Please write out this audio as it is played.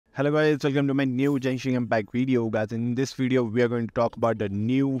Hello guys, welcome to my new Genshin Impact video guys. In this video we are going to talk about the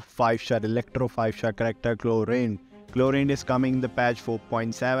new 5-star Electro 5-star character Clorinde. Clorinde is coming in the patch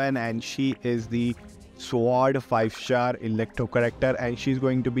 4.7 and she is the Sword 5-star Electro character and she's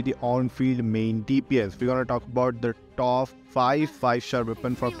going to be the on-field main DPS. We're going to talk about the top 5-star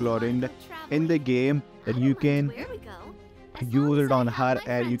weapon for Clorinde in the game that you can use it on her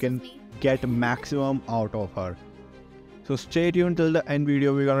and you can get maximum out of her. So stay tuned till the end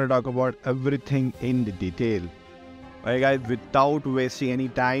video. We're gonna talk about everything in the detail. Alright guys, without wasting any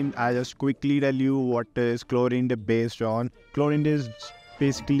time, I'll just quickly tell you what is Clorinde based on. Clorinde is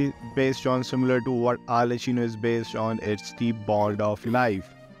basically based on similar to what Arlecchino is based on. It's the bond of life.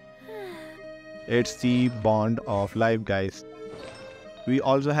 It's the bond of life, guys. We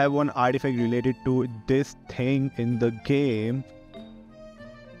also have one artifact related to this thing in the game.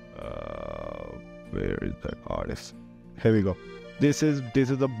 Where is that artist? Here we go. This is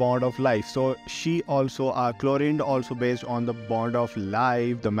the bond of life. So she also Clorinde also based on the bond of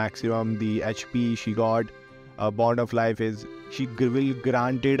life. The maximum the HP she got bond of life is she will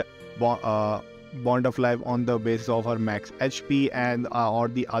granted bond of life on the basis of her max HP, and or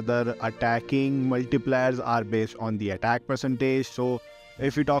the other attacking multipliers are based on the attack percentage. So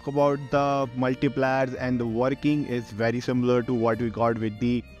if we talk about the multipliers and the working is very similar to what we got with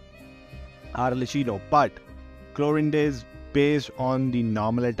the Arlecchino, but Clorinde is based on the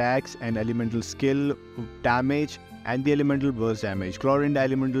normal attacks and elemental skill damage and the elemental burst damage. Clorinde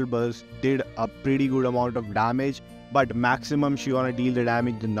elemental burst did a pretty good amount of damage, but maximum she gonna deal the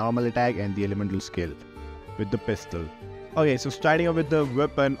damage the normal attack and the elemental skill with the pistol. Okay, so starting off with the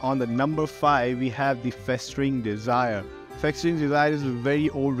weapon, on the number 5 we have the Festering Desire. Festering Desire is a very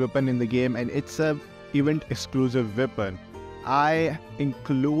old weapon in the game and it's a event exclusive weapon. I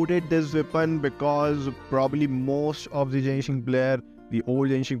included this weapon because probably most of the Genshin player, the old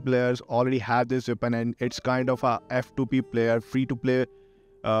Genshin players already have this weapon, and it's kind of a F2P player, free to play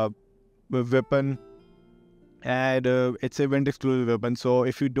weapon, and it's an event exclusive weapon. So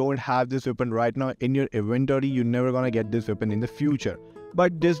if you don't have this weapon right now in your inventory, you're never gonna get this weapon in the future.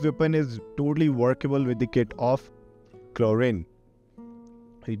 But this weapon is totally workable with the kit of Clorinde.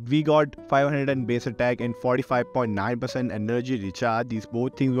 We got 500 base attack and 45.9% energy recharge. These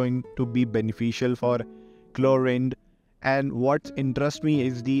both things going to be beneficial for Clorinde. And what interests me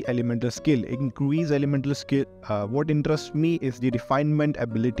is the elemental skill. Increase elemental skill. What interests me is the refinement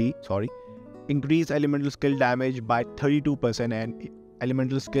ability. Increase elemental skill damage by 32% and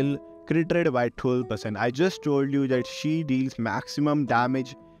elemental skill crit rate by 12%. I just told you that she deals maximum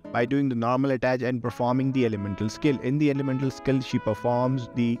damage by doing the normal attack and performing the elemental skill. In the elemental skill, she performs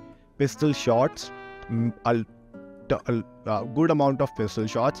the pistol shots, a good amount of pistol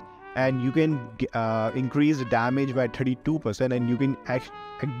shots, and you can increase the damage by 32%, and you can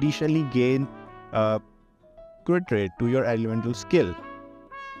additionally gain crit rate to your elemental skill.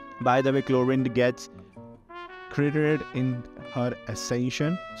 By the way, Clorinde gets crit rate in her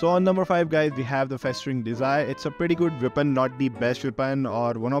Ascension. So on number 5 guys, we have the Festering Desire. It's a pretty good weapon, not the best weapon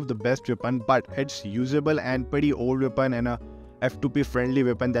or one of the best weapon, but it's usable and pretty old weapon and a F2P friendly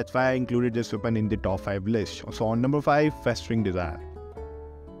weapon. That's why I included this weapon in the top 5 list. So on number 5, Festering Desire.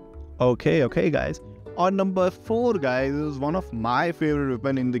 Okay guys. On number 4 guys, is one of my favorite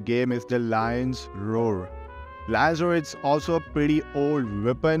weapon in the game is the Lion's Roar. Lion's Roar is also a pretty old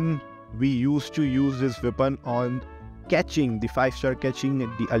weapon. We used to use this weapon on catching, the 5-star catching,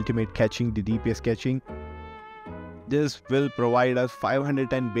 the ultimate catching, the DPS catching. This will provide us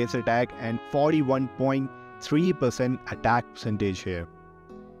 510 base attack and 41.3% attack percentage here.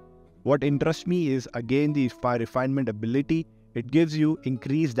 What interests me is again the refinement ability. It gives you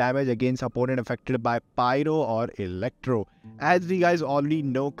increased damage against opponent affected by Pyro or Electro. As we guys already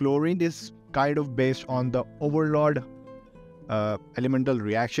know, Clorinde is kind of based on the Overlord elemental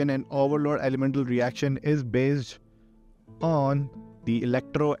reaction, and Overlord elemental reaction is based on the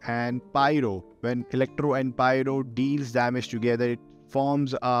Electro and Pyro. When Electro and Pyro deals damage together, it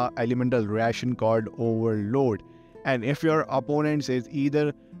forms a elemental reaction called Overload. And if your opponent is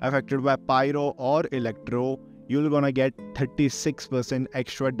either affected by Pyro or Electro, you're gonna get 36%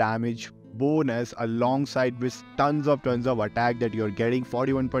 extra damage bonus alongside with tons of attack that you're getting,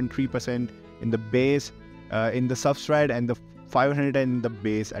 41.3% in the base, in the substrate, and the 500 in the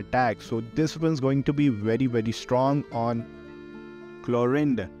base attack. So this one's going to be very strong on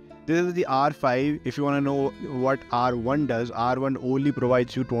Clorinde. This is the R5. If you want to know what R1 does, R1 only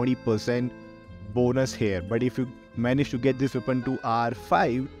provides you 20% bonus here, but if you manage to get this weapon to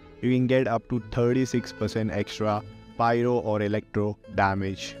R5, you can get up to 36% extra Pyro or Electro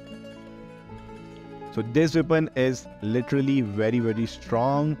damage. So this weapon is literally very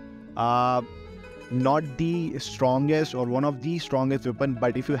strong. Not the strongest or one of the strongest weapon,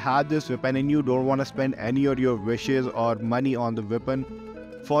 but if you have this weapon and you don't want to spend any of your wishes or money on the weapon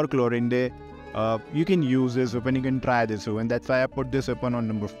for Clorinde, you can use this weapon, you can try this weapon. That's why I put this weapon on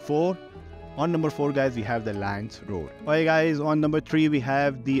number 4. On number 4 guys, we have the Lance Roar. Okay guys, on number 3 we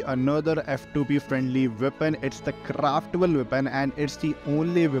have the another F2P friendly weapon. It's the craftable weapon, and it's the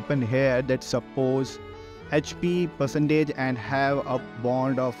only weapon here that supports HP percentage and have a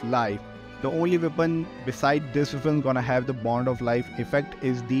bond of life. The only weapon beside this weapon gonna have the bond of life effect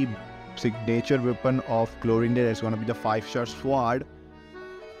is the signature weapon of Clorinde. That's gonna be the 5-star sword.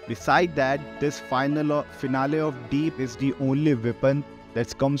 Beside that, this finale of Deep is the only weapon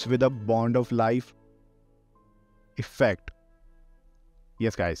that comes with a bond of life effect.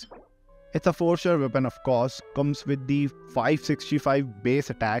 Yes guys, it's a 4-star weapon, of course, comes with the 565 base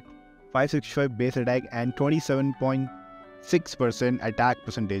attack and 27.6% attack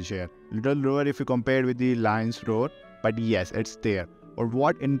percentage here. Little lower if you compare with the Lance Roar, but yes, it's there. Or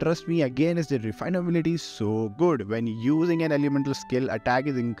what interests me again is the refinability is so good. When using an elemental skill, attack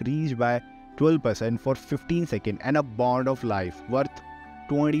is increased by 12% for 15 seconds, and a bond of life worth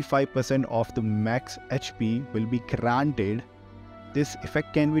 25% of the max HP will be granted. This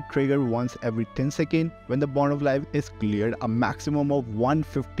effect can be triggered once every 10 seconds. When the bond of life is cleared, a maximum of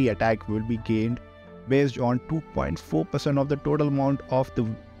 150 attack will be gained based on 2.4% of the total amount of the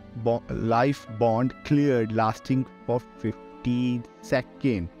life bond cleared, lasting for 15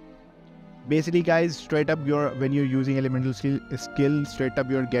 seconds. Basically guys, straight up when you're using elemental skill, straight up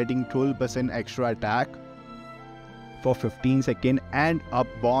you're getting 12% extra attack for 15 seconds and a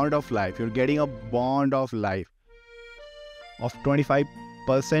bond of life. You're getting a bond of life of 25%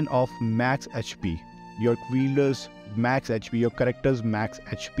 of max HP. Your wielder's max HP, your character's max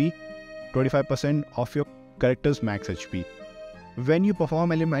HP, 25% of your character's max HP. When you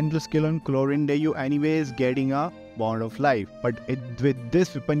perform elemental skill on Clorinde, you anyways getting a bond of life. But with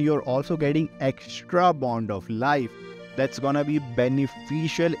this weapon, you're also getting extra bond of life. That's gonna be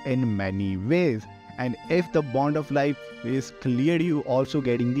beneficial in many ways. And if the bond of life is cleared, you also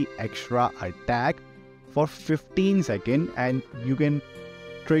getting the extra attack for 15 seconds, and you can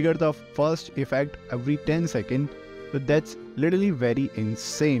trigger the first effect every 10 seconds. So that's literally very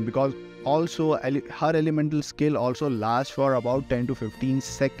insane, because also her elemental skill also lasts for about 10 to 15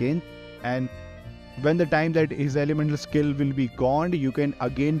 seconds, and when the time that his elemental skill will be gone, you can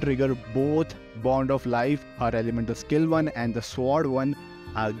again trigger both bond of life, her elemental skill one and the sword one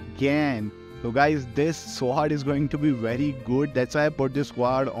again. So guys, this sword is going to be very good. That's why I put this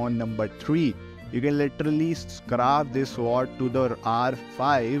sword on number 3. You can literally craft this sword to the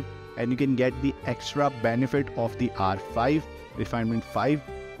R5 and you can get the extra benefit of the R5 refinement 5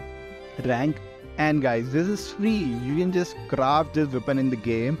 rank. And guys, this is free. You can just craft this weapon in the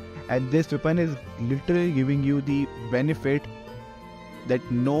game, and this weapon is literally giving you the benefit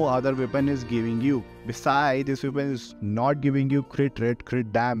that no other weapon is giving you. Besides, this weapon is not giving you crit rate,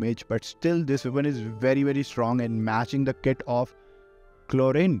 crit damage, but still this weapon is very strong and matching the kit of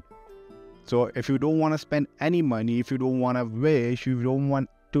Clorinde. So if you don't want to spend any money, if you don't want to wish, if you don't want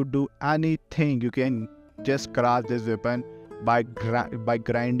to do anything, you can just craft this weapon by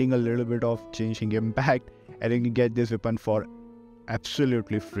grinding a little bit of changing impact, and you can get this weapon for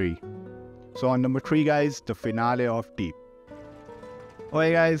absolutely free. So on number 3 guys, the finale of Deep.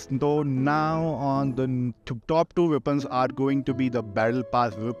 Okay guys, so now on the top 2 weapons are going to be the battle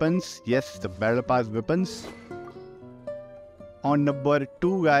pass weapons. Yes, the battle pass weapons. On number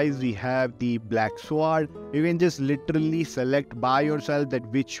 2 guys, we have the black sword. You can just literally select by yourself that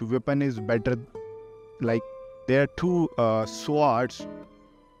which weapon is better. Like, there are 2 swords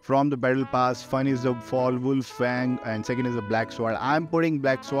from the battle pass. One is the Fall Wolf Fang and second is the black sword. I'm putting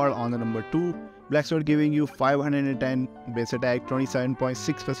black sword on the number 2. Black sword giving you 510 base attack,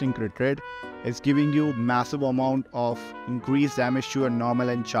 27.6% crit rate. It's giving you massive amount of increased damage to your normal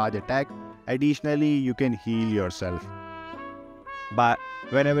and charge attack. Additionally, you can heal yourself but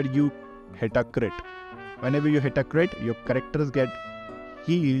whenever you hit a crit. Whenever you hit a crit, your characters get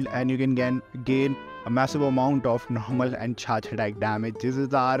healed and you can gain a massive amount of normal and charge attack damage. This is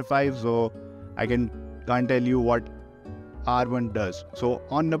the R5, so I can't tell you what R1 does. So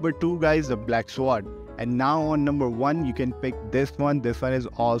on number 2 guys, the black sword. And now on number 1, you can pick this one. This one is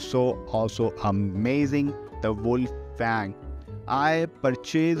also amazing, the Wolf Fang. I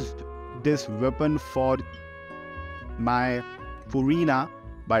purchased this weapon for my Furina,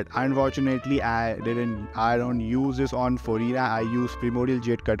 but unfortunately I don't use this on Furina. I use Primordial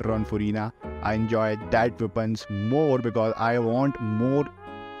Jet Cutter on Furina. I enjoy that weapons more because I want more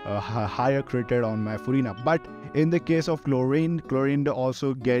higher crit rate on my Furina. But in the case of Clorinde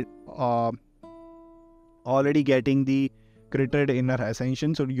also get already getting the crit rate in her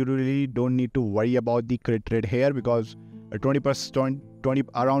Ascension, so you really don't need to worry about the crit rate here, because 20%,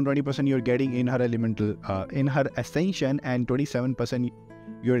 around 20% you're getting in her elemental, in her Ascension, and 27%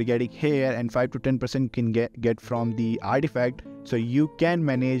 you're getting here, and 5 to 10% can get from the artifact. So you can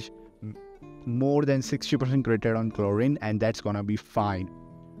manage more than 60% crit rate on Clorinde, and that's gonna be fine.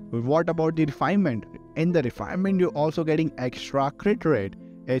 But what about the refinement? In the refinement, you're also getting extra crit rate.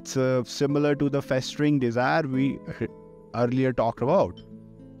 It's similar to the Festering Desire we earlier talked about.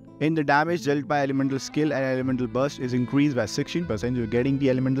 In the damage dealt by elemental skill and elemental burst is increased by 16%. You're getting the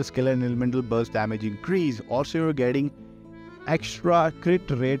elemental skill and elemental burst damage increase. Also, you're getting extra crit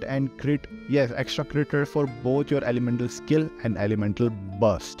rate and extra crit rate for both your elemental skill and elemental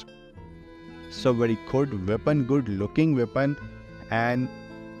burst. So very good weapon, good looking weapon, and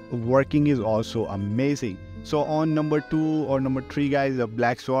working is also amazing. So on number 2 or number 3, guys, the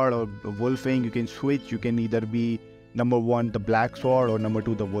Black Sword or Wolfang, you can switch. You can either be number 1 the Black Sword or number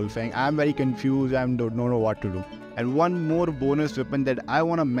 2 the Wolfang. I'm very confused. I don't know what to do. And one more bonus weapon that I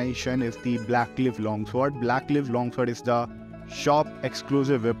want to mention is the Blackcliff Longsword. Blackcliff Longsword is the shop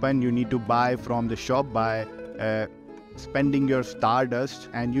exclusive weapon. You need to buy from the shop by spending your Stardust,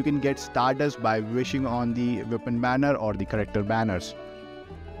 and you can get Stardust by wishing on the weapon banner or the character banners.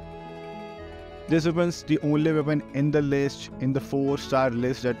 This weapon's the only weapon in the list, in the 4-star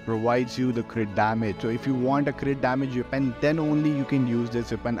list, that provides you the crit damage. So if you want a crit damage weapon, then only you can use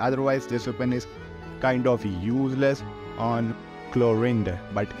this weapon. Otherwise, this weapon is kind of useless on Clorinde.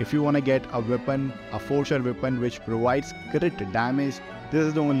 But if you want to get a weapon, a 4-star weapon which provides crit damage, this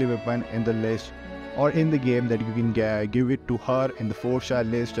is the only weapon in the list or in the game that you can give it to her in the 4-star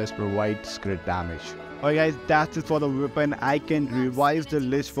list that provides crit damage. Alright guys, that's it for the weapon. I can revise the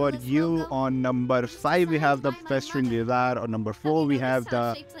list for you. On number 5 we have the Festering Desire. On number 4 we have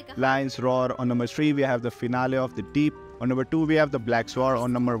the Lion's Roar. On number 3 we have the Finale of the Deep. On number 2 we have the Black Sword.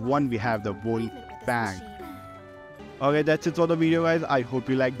 On number 1 we have the Wolfang. Okay, that's it for the video, guys. I hope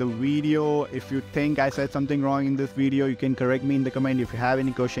you liked the video. If you think I said something wrong in this video, you can correct me in the comment. If you have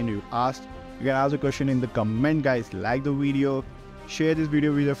any question you asked, you can ask a question in the comment, guys. Like the video. Share this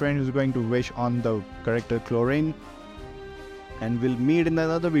video with your friend who's going to wish on the character Clorinde. And we'll meet in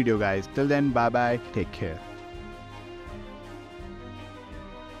another video, guys. Till then, bye bye. Take care.